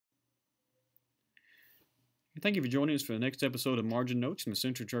Thank you for joining us for the next episode of Margin Notes from the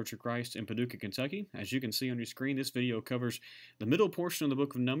Central Church of Christ in Paducah, Kentucky. As you can see on your screen, this video covers the middle portion of the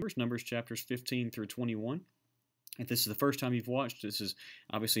book of Numbers, Numbers chapters 15 through 21. If this is the first time you've watched, this is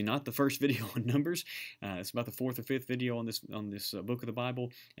obviously not the first video on Numbers. It's about the fourth or fifth video on this book of the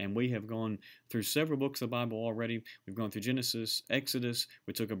Bible, and we have gone through several books of the Bible already. We've gone through Genesis, Exodus.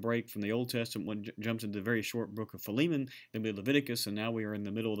 We took a break from the Old Testament, jumped into the very short book of Philemon, then we did Leviticus, and now we are in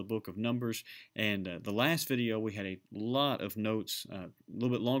the middle of the book of Numbers. And the last video, we had a lot of notes, a little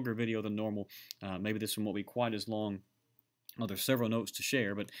bit longer video than normal. Maybe this one won't be quite as long. Well, there's several notes to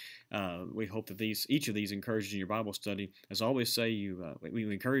share, but we hope that each of these encourages you in your Bible study. As I always say,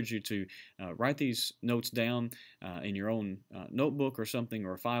 we encourage you to write these notes down in your own notebook or something,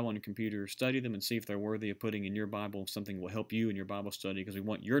 or a file on your computer. Study them and see if they're worthy of putting in your Bible. Something that will help you in your Bible study, because we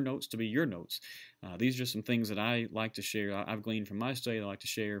want your notes to be your notes. These are just some things that I like to share. I've gleaned from my study. I like to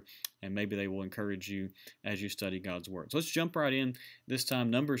share, and maybe they will encourage you as you study God's Word. So let's jump right in. This time,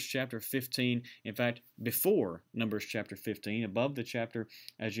 Numbers chapter 15. In fact, before Numbers chapter 15, above the chapter,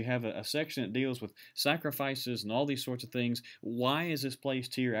 as you have a section that deals with sacrifices and all these sorts of things. Why is this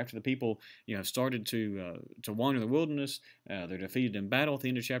placed here after the people have started to wander in the wilderness? They're defeated in battle at the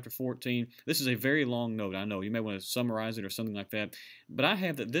end of chapter 14. This is a very long note. I know you may want to summarize it or something like that, but I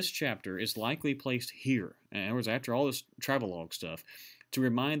have that this chapter is likely placed here. In other words, after all this travelogue stuff, to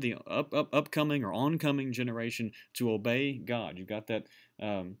remind the upcoming or oncoming generation to obey God. You've got that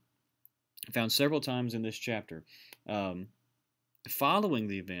found several times in this chapter. Following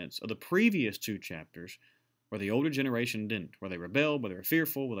the events of the previous two chapters, where the older generation didn't, where they rebelled, where they were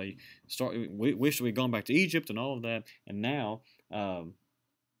fearful, where they wished we'd gone back to Egypt and all of that, and now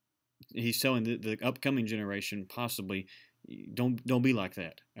he's telling the upcoming generation possibly, don't be like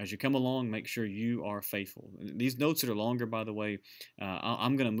that. As you come along, make sure you are faithful. These notes that are longer, by the way,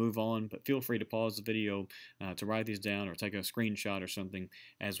 I'm going to move on, but feel free to pause the video to write these down or take a screenshot or something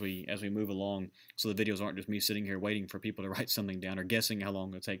as we move along, so the videos aren't just me sitting here waiting for people to write something down or guessing how long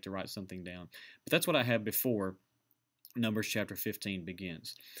it'll take to write something down. But that's what I have before Numbers chapter 15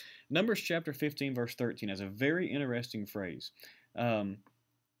 begins. Numbers chapter 15 verse 13 has a very interesting phrase. The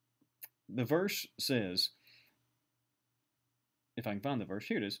verse says, if I can find the verse,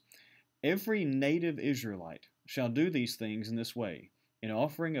 here it is. Every native Israelite shall do these things in this way, in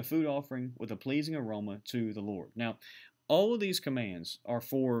offering a food offering with a pleasing aroma to the Lord. Now, all of these commands are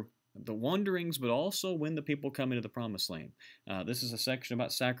for the wanderings, but also when the people come into the promised land. This is a section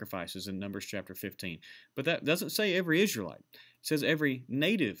about sacrifices in Numbers chapter 15. But that doesn't say every Israelite. It says every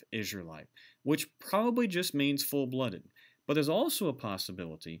native Israelite, which probably just means full-blooded. But there's also a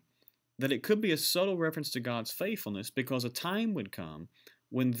possibility that it could be a subtle reference to God's faithfulness, because a time would come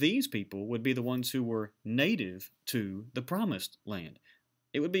when these people would be the ones who were native to the promised land.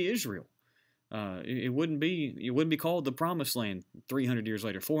 It would be Israel. It wouldn't be called the promised land 300 years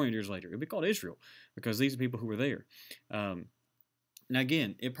later, 400 years later. It would be called Israel, because these are people who were there. Now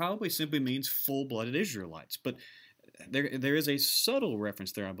again, it probably simply means full-blooded Israelites, but there is a subtle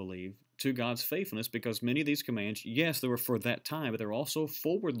reference there, I believe, to God's faithfulness, because many of these commands, yes, they were for that time, but they're also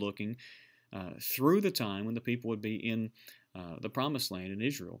forward-looking through the time when the people would be in the promised land in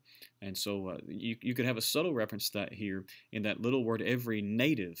Israel. And so you could have a subtle reference to that here in that little word, every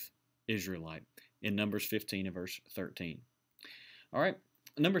native Israelite, in Numbers 15 and verse 13. All right.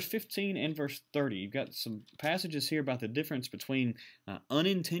 Numbers 15 and verse 30, you've got some passages here about the difference between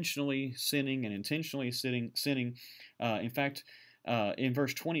unintentionally sinning and intentionally sinning. In fact, in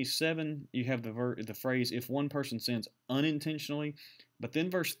verse 27, you have the phrase, if one person sins unintentionally. But then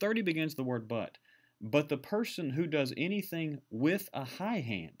verse 30 begins the word but. But the person who does anything with a high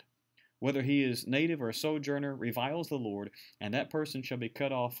hand, whether he is native or a sojourner, reviles the Lord, and that person shall be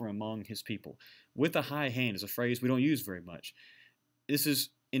cut off from among his people. With a high hand is a phrase we don't use very much. This is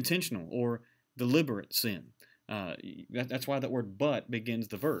intentional or deliberate sin. That's why that word but begins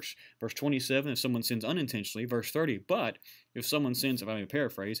the verse. Verse 27, if someone sins unintentionally. Verse 30, but if someone sins, if I may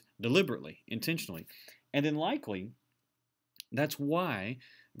paraphrase, deliberately, intentionally. And then likely, that's why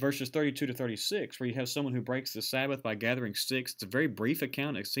verses 32 to 36, where you have someone who breaks the Sabbath by gathering sticks. It's a very brief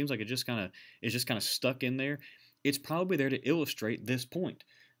account. It seems like it just kind of stuck in there. It's probably there to illustrate this point.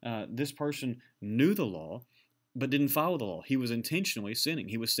 This person knew the law, but didn't follow the law. He was intentionally sinning.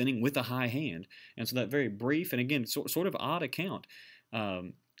 He was sinning with a high hand. And so that very brief and, again, sort of odd account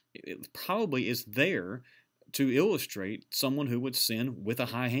it probably is there to illustrate someone who would sin with a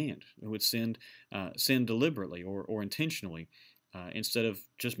high hand, who would sin deliberately or intentionally, instead of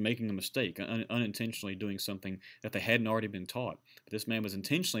just making a mistake, unintentionally doing something that they hadn't already been taught. But this man was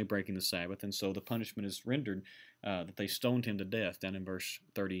intentionally breaking the Sabbath, and so the punishment is rendered that they stoned him to death, down in verse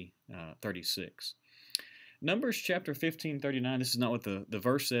 36. Numbers chapter 15:39. This is not what the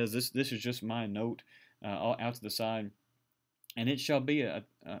verse says. This is just my note out to the side. And it shall be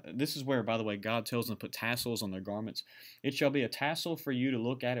this is where, by the way, God tells them to put tassels on their garments. It shall be a tassel for you to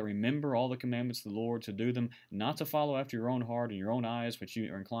look at and remember all the commandments of the Lord, to do them, not to follow after your own heart and your own eyes, which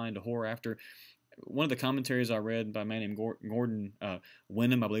you are inclined to whore after. One of the commentaries I read by a man named Gordon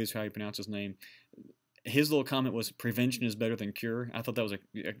Wenham, I believe is how you pronounce his name, his little comment was, prevention is better than cure. I thought that was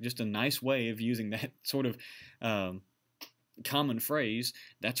just a nice way of using that sort of common phrase.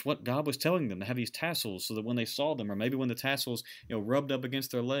 That's what God was telling them, to have these tassels, so that when they saw them, or maybe when the tassels rubbed up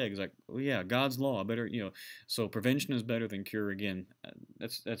against their legs, like, oh yeah, God's law better, so prevention is better than cure. Again,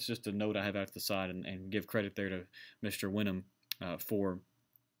 that's just a note I have out to the side, and give credit there to Mr. Wenham for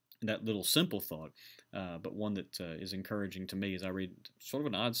that little simple thought, but one that is encouraging to me as I read sort of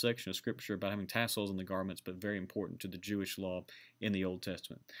an odd section of Scripture about having tassels on the garments, but very important to the Jewish law in the Old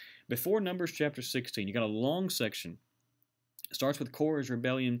Testament. Before Numbers chapter 16, you got a long section. It starts with Korah's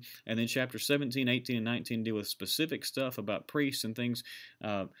rebellion, and then chapter 17, 18, and 19 deal with specific stuff about priests and things.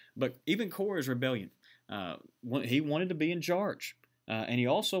 But even Korah's rebellion, he wanted to be in charge, and he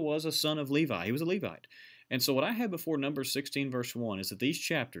also was a son of Levi. He was a Levite. And so what I have before Numbers 16, verse 1, is that these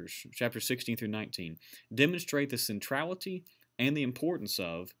chapters 16 through 19, demonstrate the centrality and the importance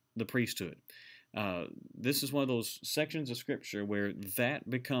of the priesthood. This is one of those sections of Scripture where that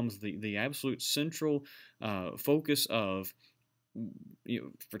becomes the absolute central focus of,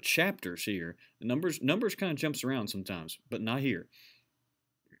 for chapters here. Numbers kind of jumps around sometimes, but not here.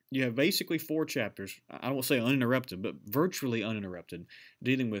 You have basically 4 chapters, I won't say uninterrupted, but virtually uninterrupted,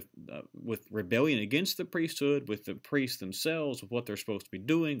 dealing with rebellion against the priesthood, with the priests themselves, with what they're supposed to be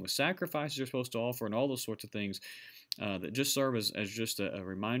doing, with sacrifices they're supposed to offer, and all those sorts of things that just serve as just a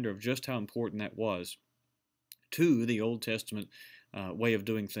reminder of just how important that was to the Old Testament way of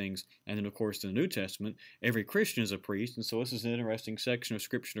doing things. And then, of course, in the New Testament, every Christian is a priest, and so this is an interesting section of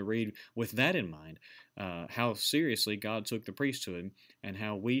Scripture to read with that in mind, how seriously God took the priesthood, and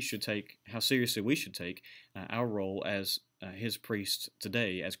how seriously we should take our role as His priests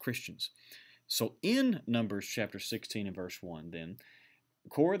today as Christians. So in Numbers chapter 16 and verse 1, then,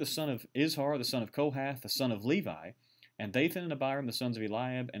 Korah the son of Izhar, the son of Kohath, the son of Levi, and Dathan and Abiram, the sons of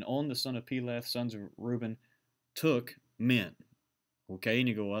Eliab, and On, the son of Peleth, sons of Reuben, took men. Okay, and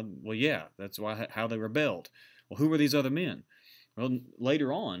you go, well, yeah, that's how they rebelled. Well, who were these other men? Well,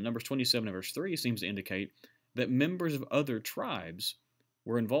 later on, Numbers 27 and verse 3 seems to indicate that members of other tribes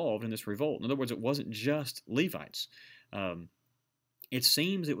were involved in this revolt. In other words, it wasn't just Levites. It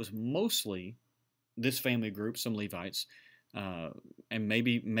seems it was mostly this family group, some Levites, and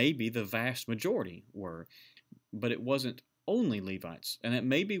maybe the vast majority were, but it wasn't only Levites. And that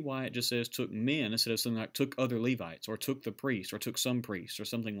may be why it just says took men instead of something like took other Levites, or took the priests, or took some priests, or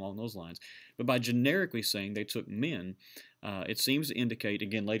something along those lines. But by generically saying they took men, it seems to indicate,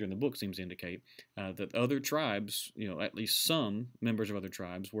 again later in the book seems to indicate, that other tribes, at least some members of other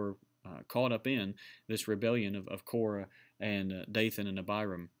tribes, were caught up in this rebellion of Korah and Dathan and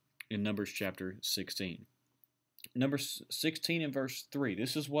Abiram in Numbers chapter 16. Numbers 16 and verse 3,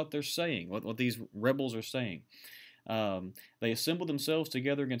 this is what they're saying, what these rebels are saying. They assembled themselves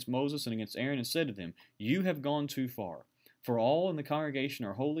together against Moses and against Aaron, and said to them, "You have gone too far, for all in the congregation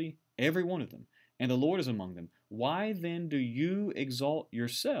are holy, every one of them, and the Lord is among them. Why then do you exalt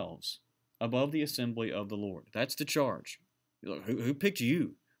yourselves above the assembly of the Lord?" That's the charge. Who picked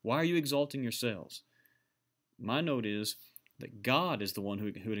you? Why are you exalting yourselves? My note is that God is the one who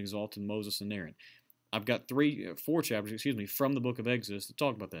had exalted Moses and Aaron. I've got 4 chapters, from the book of Exodus to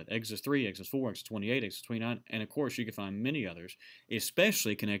talk about that. Exodus 3, Exodus 4, Exodus 28, Exodus 29, and of course you can find many others,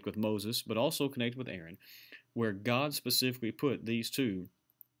 especially connected with Moses, but also connected with Aaron, where God specifically put these two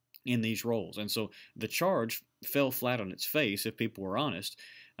in these roles. And so the charge fell flat on its face, if people were honest,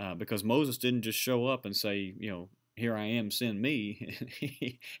 because Moses didn't just show up and say, "Here I am, send me."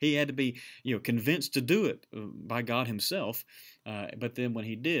 He had to be, convinced to do it by God Himself. But then when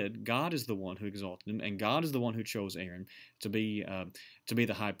He did, God is the one who exalted him, and God is the one who chose Aaron to be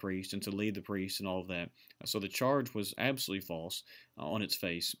the high priest and to lead the priests and all of that. So the charge was absolutely false on its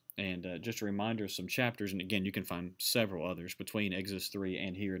face. And just a reminder of some chapters, and again, you can find several others between Exodus 3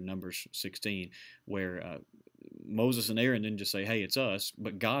 and here in Numbers 16, where Moses and Aaron didn't just say, "Hey, it's us,"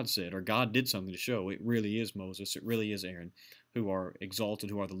 but God said, or God did something to show it really is Moses, it really is Aaron, who are exalted,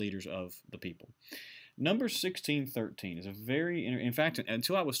 who are the leaders of the people. Numbers 16:13 is a very, in fact,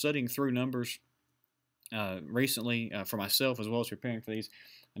 until I was studying through Numbers recently for myself as well as preparing for these,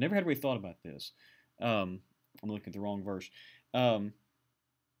 I never had really thought about this. I'm looking at the wrong verse.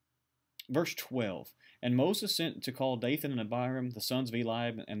 Verse 12, "And Moses sent to call Dathan and Abiram, the sons of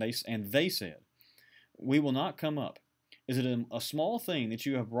Eliab, and they said, we will not come up. Is it a small thing that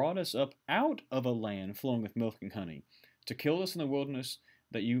you have brought us up out of a land flowing with milk and honey, to kill us in the wilderness,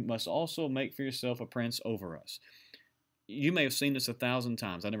 that you must also make for yourself a prince over us? You may have seen this 1,000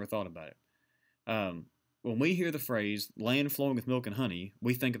 times. I never thought about it. When we hear the phrase land flowing with milk and honey,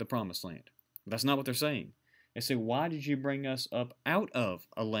 we think of the promised land. That's not what they're saying. They say, why did you bring us up out of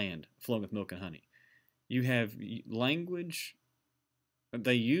a land flowing with milk and honey? You have language,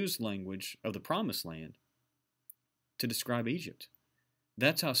 they use language of the promised land to describe Egypt.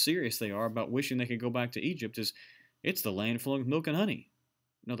 That's how serious they are about wishing they could go back to Egypt. It's the land flowing with milk and honey.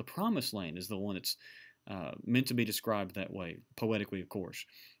 No, the promised land is the one that's meant to be described that way, poetically, of course.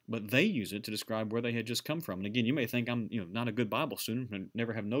 But they use it to describe where they had just come from. And again, you may think I'm not a good Bible student and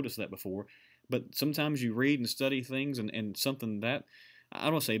never have noticed that before. But sometimes you read and study things, and something that, I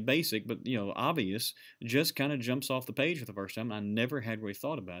don't want to say basic, but obvious, just kind of jumps off the page for the first time. I never had really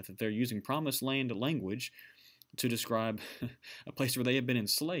thought about it, that they're using promised land language to describe a place where they had been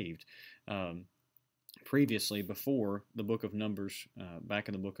enslaved previously, before the book of Numbers, back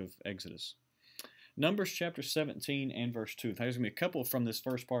in the book of Exodus. Numbers chapter 17 and verse 2. There's going to be a couple from this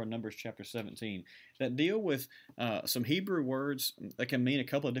first part of Numbers chapter 17 that deal with some Hebrew words that can mean a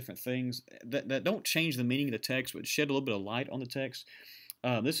couple of different things that don't change the meaning of the text, but shed a little bit of light on the text.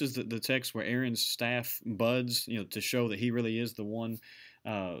 This is the text where Aaron's staff buds, to show that he really is the one.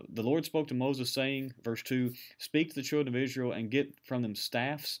 The Lord spoke to Moses, saying, verse 2, speak to the children of Israel and get from them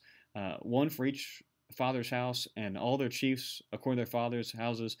staffs, one for each father's house, and all their chiefs according to their father's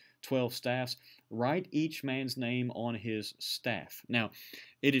houses, 12 staffs. Write each man's name on his staff. Now,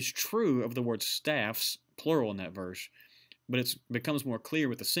 it is true of the word staffs, plural in that verse, but it becomes more clear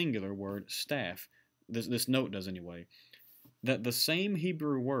with the singular word staff. This note does anyway. That the same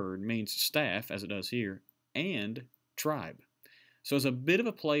Hebrew word means staff, as it does here, and tribe. So it's a bit of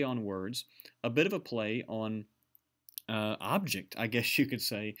a play on words, a bit of a play on object, I guess you could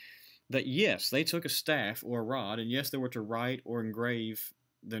say, that yes, they took a staff or a rod, and yes, they were to write or engrave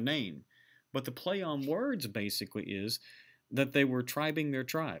their name. But the play on words basically is that they were tribing their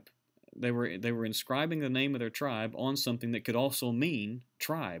tribe. They were inscribing the name of their tribe on something that could also mean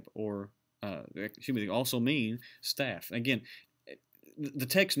tribe, or also mean staff. Again, the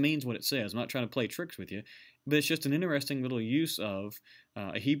text means what it says. I'm not trying to play tricks with you, but it's just an interesting little use of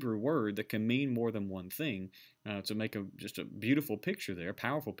a Hebrew word that can mean more than one thing, to make just a beautiful picture there, a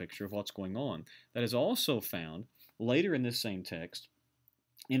powerful picture of what's going on. That is also found later in this same text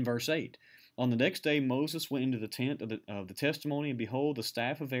in verse 8. On the next day Moses went into the tent of the testimony, and behold, the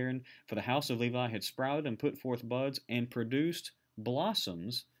staff of Aaron for the house of Levi had sprouted and put forth buds and produced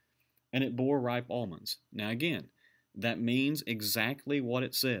blossoms, and it bore ripe almonds. Now again, that means exactly what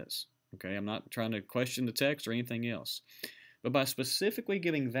it says. Okay, I'm not trying to question the text or anything else. But by specifically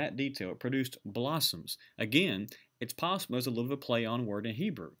giving that detail, it produced blossoms. Again, it's possible there's a little bit of a play on word in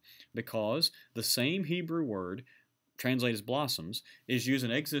Hebrew, because the same Hebrew word translated as blossoms is used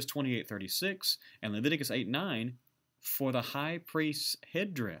in Exodus 28:36 and Leviticus 8:9 for the high priest's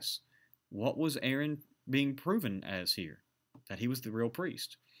headdress. What was Aaron being proven as here? That he was the real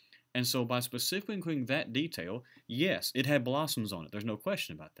priest. And so by specifically including that detail, yes, it had blossoms on it. There's no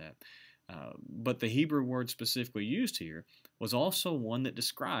question about that. But the Hebrew word specifically used here was also one that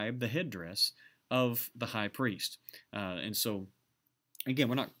described the headdress of the high priest. And so, again,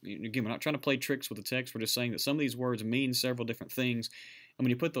 we're not trying to play tricks with the text. We're just saying that some of these words mean several different things. And when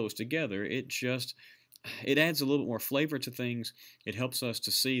you put those together, it adds a little bit more flavor to things. It helps us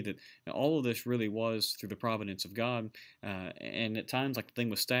to see that all of this really was through the providence of God. And at times, like the thing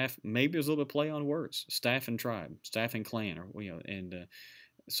with staff, maybe there's a little bit of play on words, staff and tribe, staff and clan,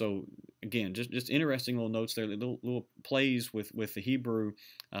 so again, just interesting little notes there, little plays with the Hebrew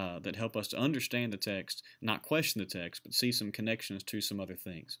that help us to understand the text, not question the text, but see some connections to some other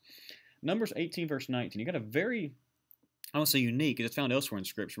things. Numbers 18 verse 19, you got a very, I won't say unique, it's found elsewhere in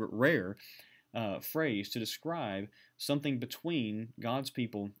Scripture, but rare phrase to describe something between God's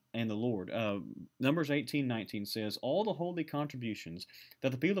people and the Lord. Numbers 18:19 says, all the holy contributions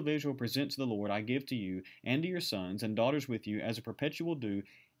that the people of Israel present to the Lord I give to you and to your sons and daughters with you as a perpetual due.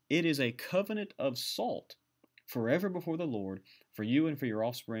 It is a covenant of salt forever before the Lord, for you and for your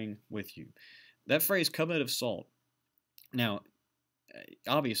offspring with you. That phrase, covenant of salt. Now,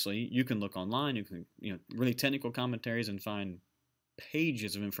 obviously, you can look online, you can really technical commentaries and find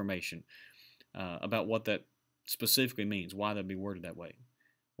pages of information about what that specifically means, why that'd be worded that way.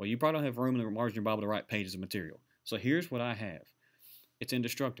 Well, you probably don't have room in the margin of your Bible to write pages of material. So here's what I have. It's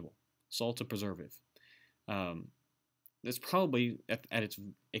indestructible. Salt's a preservative. That's probably at its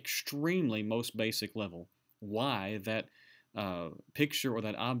extremely most basic level why that picture or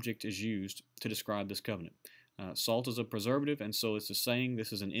that object is used to describe this covenant. Salt is a preservative, and so it's a saying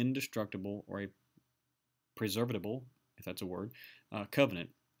this is an indestructible or a preservable, if that's a word, covenant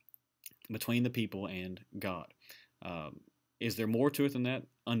between the people and God. Is there more to it than that?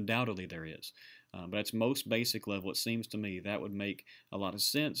 Undoubtedly there is. But at its most basic level, it seems to me that would make a lot of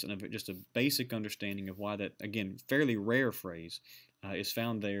sense and just a basic understanding of why that, again, fairly rare phrase is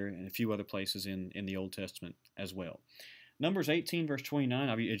found there and a few other places in the Old Testament as well. Numbers 18, verse 29,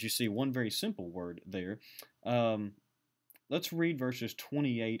 as you see, one very simple word there. Let's read verses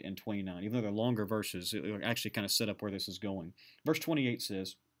 28 and 29. Even though they're longer verses, it will actually kind of set up where this is going. Verse 28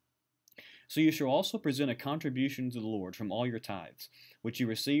 says, "So you shall also present a contribution to the Lord from all your tithes, which you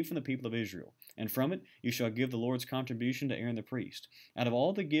receive from the people of Israel. And from it you shall give the Lord's contribution to Aaron the priest. Out of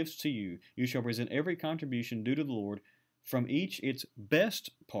all the gifts to you, you shall present every contribution due to the Lord. From each its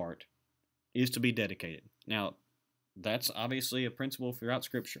best part is to be dedicated." Now, that's obviously a principle throughout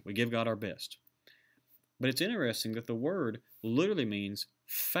Scripture. We give God our best. But it's interesting that the word literally means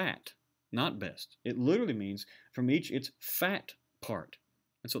fat, not best. It literally means from each its fat part.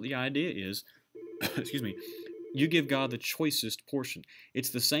 And so the idea is, excuse me, you give God the choicest portion. It's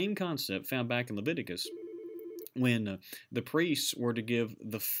the same concept found back in Leviticus when the priests were to give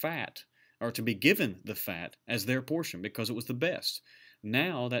the fat, or to be given the fat as their portion because it was the best.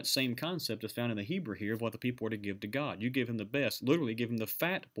 Now that same concept is found in the Hebrew here of what the people were to give to God. You give him the best, literally give him the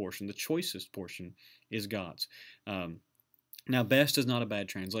fat portion, the choicest portion is God's. Now, best is not a bad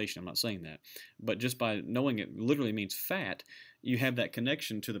translation, I'm not saying that, but just by knowing it literally means fat, you have that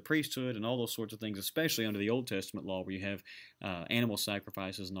connection to the priesthood and all those sorts of things, especially under the Old Testament law where you have animal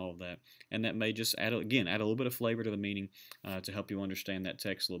sacrifices and all of that. And that may just add a little bit of flavor to the meaning to help you understand that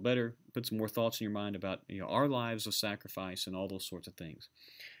text a little better, put some more thoughts in your mind about our lives of sacrifice and all those sorts of things.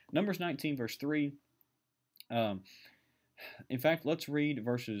 Numbers 19, verse 3. In fact, let's read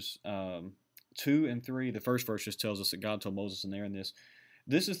verses 2 and 3. The first verse just tells us that God told Moses and Aaron this.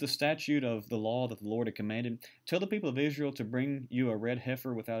 "This is the statute of the law that the Lord had commanded. Tell the people of Israel to bring you a red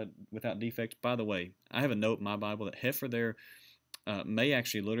heifer without defect." By the way, I have a note in my Bible that heifer there may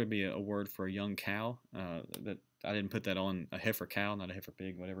actually literally be a word for a young cow. That I didn't put that on a heifer cow, not a heifer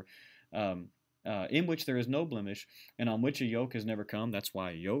pig, whatever. In which there is no blemish, and on which a yoke has never come. That's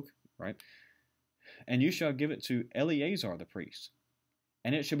why a yoke, right? "And you shall give it to Eleazar the priest,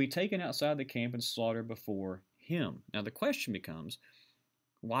 and it shall be taken outside the camp and slaughtered before him." Now the question becomes,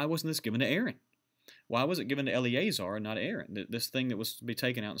 why wasn't this given to Aaron? Why was it given to Eleazar and not Aaron, this thing that was to be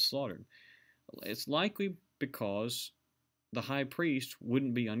taken out and slaughtered? It's likely because the high priest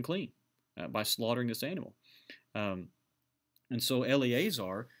wouldn't be unclean by slaughtering this animal. And so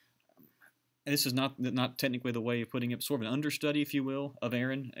Eleazar, this is not technically the way of putting it, sort of an understudy, if you will, of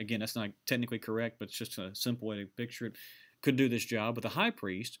Aaron. Again, that's not technically correct, but it's just a simple way to picture it. Could do this job. But the high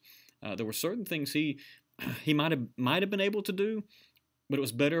priest, there were certain things he might have been able to do, but it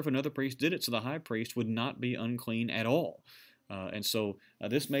was better if another priest did it, so the high priest would not be unclean at all. And so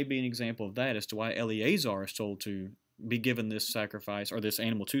this may be an example of that as to why Eleazar is told to be given this sacrifice, or this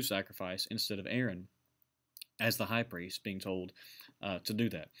animal to sacrifice, instead of Aaron, as the high priest being told to do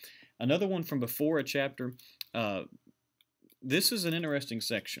that. Another one from before a chapter. This is an interesting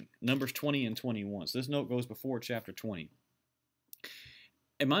section, Numbers 20 and 21. So this note goes before chapter 20.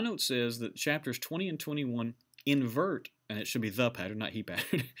 And my note says that chapters 20 and 21 invert, and it should be the pattern, not he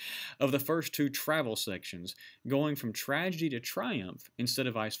pattern, of the first two travel sections, going from tragedy to triumph instead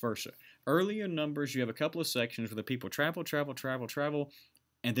of vice versa. Earlier in Numbers, you have a couple of sections where the people travel,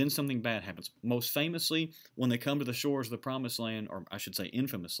 and then something bad happens. Most famously, when they come to the shores of the Promised Land, or I should say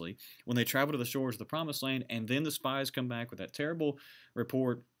infamously, when they travel to the shores of the Promised Land, and then the spies come back with that terrible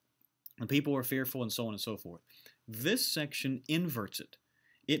report, and people are fearful, and so on and so forth. This section inverts it.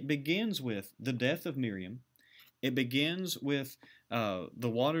 It begins with the death of Miriam. It begins with the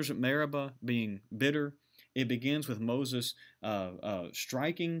waters at Meribah being bitter. It begins with Moses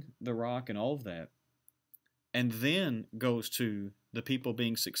striking the rock and all of that. And then goes to the people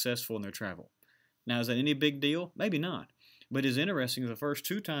being successful in their travel. Now, is that any big deal? Maybe not. But it's interesting, the first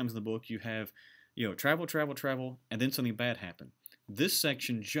two times in the book you have, travel, and then something bad happen. This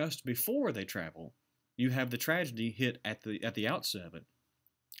section, just before they travel, you have the tragedy hit at the outset of it.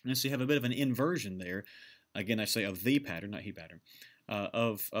 And so you have a bit of an inversion there. Again, I say of the pattern, not he pattern,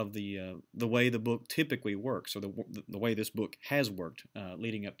 of the way the book typically works, or the way this book has worked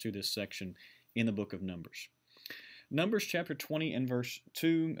leading up to this section in the book of Numbers. Numbers chapter 20 and verse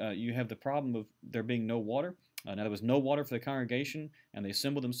 2, you have the problem of there being no water. Now there was no water for the congregation, and they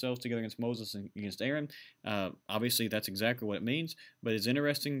assembled themselves together against Moses and against Aaron. Obviously, that's exactly what it means, but it's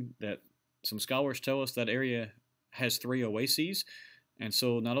interesting that some scholars tell us that area has 3 oases. And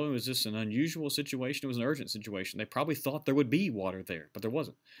so not only was this an unusual situation, it was an urgent situation. They probably thought there would be water there, but there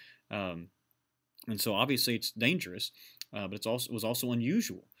wasn't. And so obviously it's dangerous, but it was also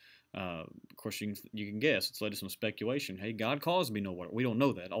unusual. Of course, you can guess. It's led to some speculation. Hey, God caused me no water. We don't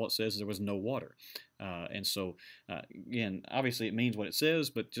know that. All it says is there was no water. And so, again, obviously it means what it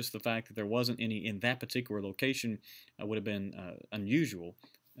says, but just the fact that there wasn't any in that particular location would have been unusual.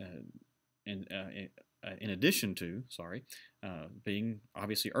 In addition to, being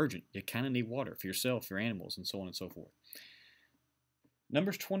obviously urgent. You kind of need water for yourself, your animals, and so on and so forth.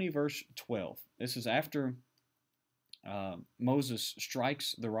 Numbers 20, verse 12. This is after Moses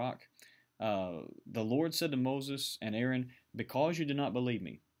strikes the rock. The Lord said to Moses and Aaron, because you did not believe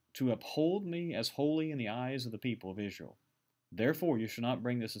me, to uphold me as holy in the eyes of the people of Israel. Therefore you shall not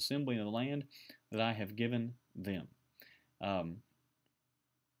bring this assembly into the land that I have given them.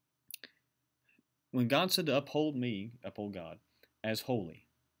 When God said to uphold God, as holy,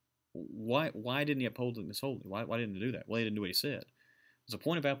 why didn't he uphold him as holy? Why didn't he do that? Well, he didn't do what he said. There's a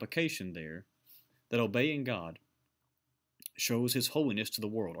point of application there that obeying God shows his holiness to the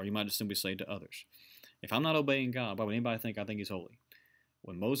world, or you might just simply say to others. If I'm not obeying God, why would anybody think I think he's holy?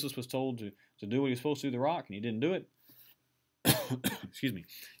 When Moses was told to do what he was supposed to do with the rock, and he didn't do it, excuse me,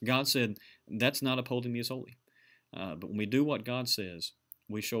 God said, that's not upholding me as holy. But when we do what God says,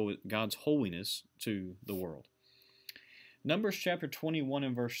 we show God's holiness to the world. Numbers chapter 21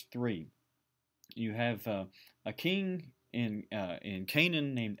 and verse 3. You have a king in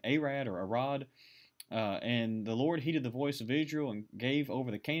Canaan named Arad, and the Lord heeded the voice of Israel and gave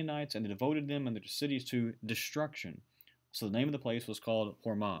over the Canaanites, and they devoted them and their cities to destruction. So the name of the place was called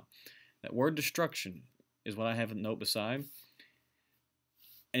Hormah. That word destruction is what I have a note beside,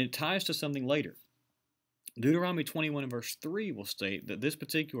 and it ties to something later. Deuteronomy 21 and verse 3 will state that this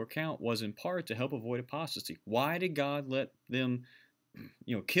particular account was in part to help avoid apostasy. Why did God let them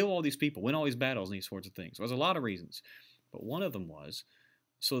kill all these people, win all these battles and these sorts of things? There was a lot of reasons, but one of them was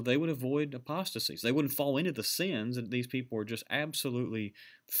so they would avoid apostasies. They wouldn't fall into the sins that these people were just absolutely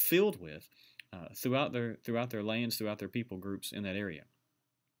filled with throughout their lands, throughout their people groups in that area.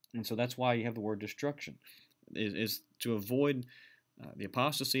 And so that's why you have the word destruction, is to avoid the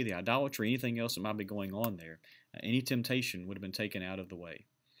apostasy, the idolatry, anything else that might be going on there. Any temptation would have been taken out of the way.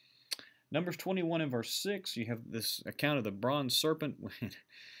 Numbers 21 and verse 6, you have this account of the bronze serpent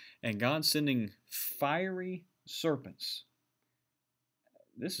and God sending fiery serpents.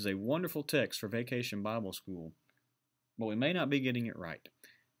 This is a wonderful text for Vacation Bible School, but we may not be getting it right.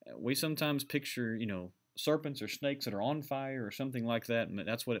 We sometimes picture, serpents or snakes that are on fire or something like that, and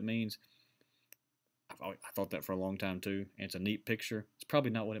that's what it means. I thought that for a long time too, and it's a neat picture. It's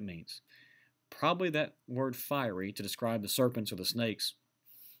probably not what it means. Probably that word fiery to describe the serpents or the snakes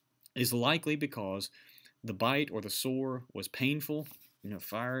is likely because the bite or the sore was painful,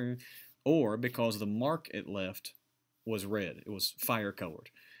 fire, or because the mark it left was red. It was fire colored.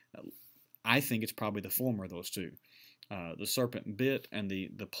 I think it's probably the former of those two. The serpent bit and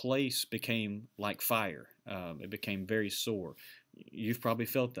the place became like fire. It became very sore. You've probably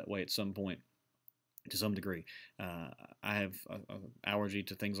felt that way at some point to some degree. I have an allergy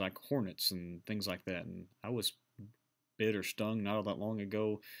to things like hornets and things like that, and I was bit or stung not all that long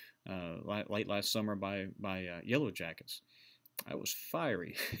ago, late last summer by yellow jackets. I was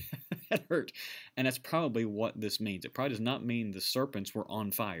fiery. That hurt. And that's probably what this means. It probably does not mean the serpents were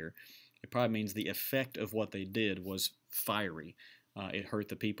on fire. It probably means the effect of what they did was fiery. It hurt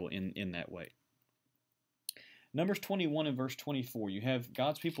the people in that way. Numbers 21 and verse 24. You have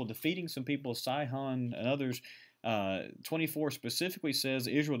God's people defeating some people, Sihon and others. 24 specifically says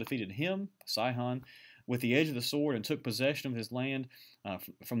Israel defeated him, Sihon, with the edge of the sword and took possession of his land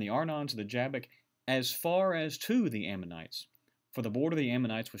from the Arnon to the Jabbok as far as to the Ammonites. For the border of the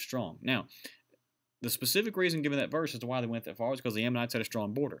Ammonites was strong. Now, the specific reason given that verse as to why they went that far is because the Ammonites had a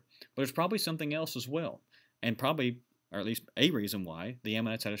strong border. But there's probably something else as well. And probably, or at least a reason why, the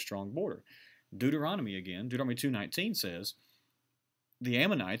Ammonites had a strong border. Deuteronomy 2:19 says, the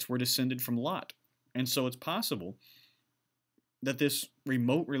Ammonites were descended from Lot. And so it's possible that this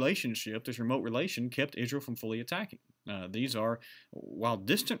remote relation kept Israel from fully attacking. These are, while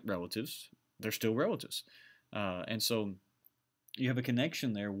distant relatives, they're still relatives. And so you have a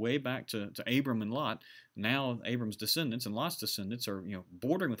connection there way back to Abram and Lot. Now Abram's descendants and Lot's descendants are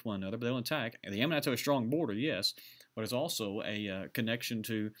bordering with one another, but they'll attack. And the Ammonites have a strong border, yes, but it's also a connection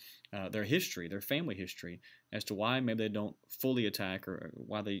to their history, their family history, as to why maybe they don't fully attack or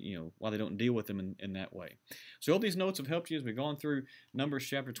why they don't deal with them in that way. So I hope these notes have helped you as we've gone through Numbers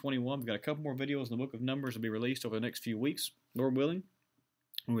chapter 21. We've got a couple more videos in the book of Numbers that will be released over the next few weeks, Lord willing.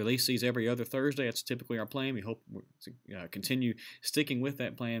 We release these every other Thursday. That's typically our plan. We hope to continue sticking with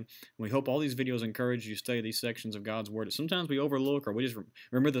that plan. We hope all these videos encourage you to study these sections of God's Word that sometimes we overlook, or we just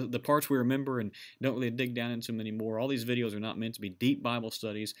remember the parts we remember and don't really dig down into them anymore. All these videos are not meant to be deep Bible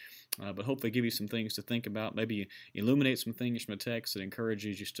studies, but hopefully give you some things to think about. Maybe illuminate some things from the text that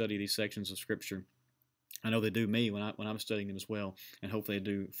encourages you to study these sections of Scripture. I know they do me when I'm studying them as well, and hopefully they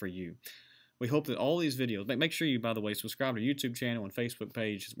do for you. We hope that all these videos, make sure you, by the way, subscribe to our YouTube channel and Facebook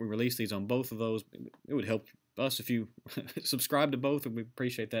page. We release these on both of those. It would help us if you subscribe to both, and we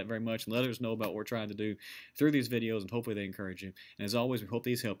appreciate that very much. And let us know about what we're trying to do through these videos, and hopefully they encourage you. And as always, we hope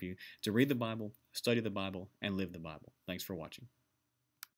these help you to read the Bible, study the Bible, and live the Bible. Thanks for watching.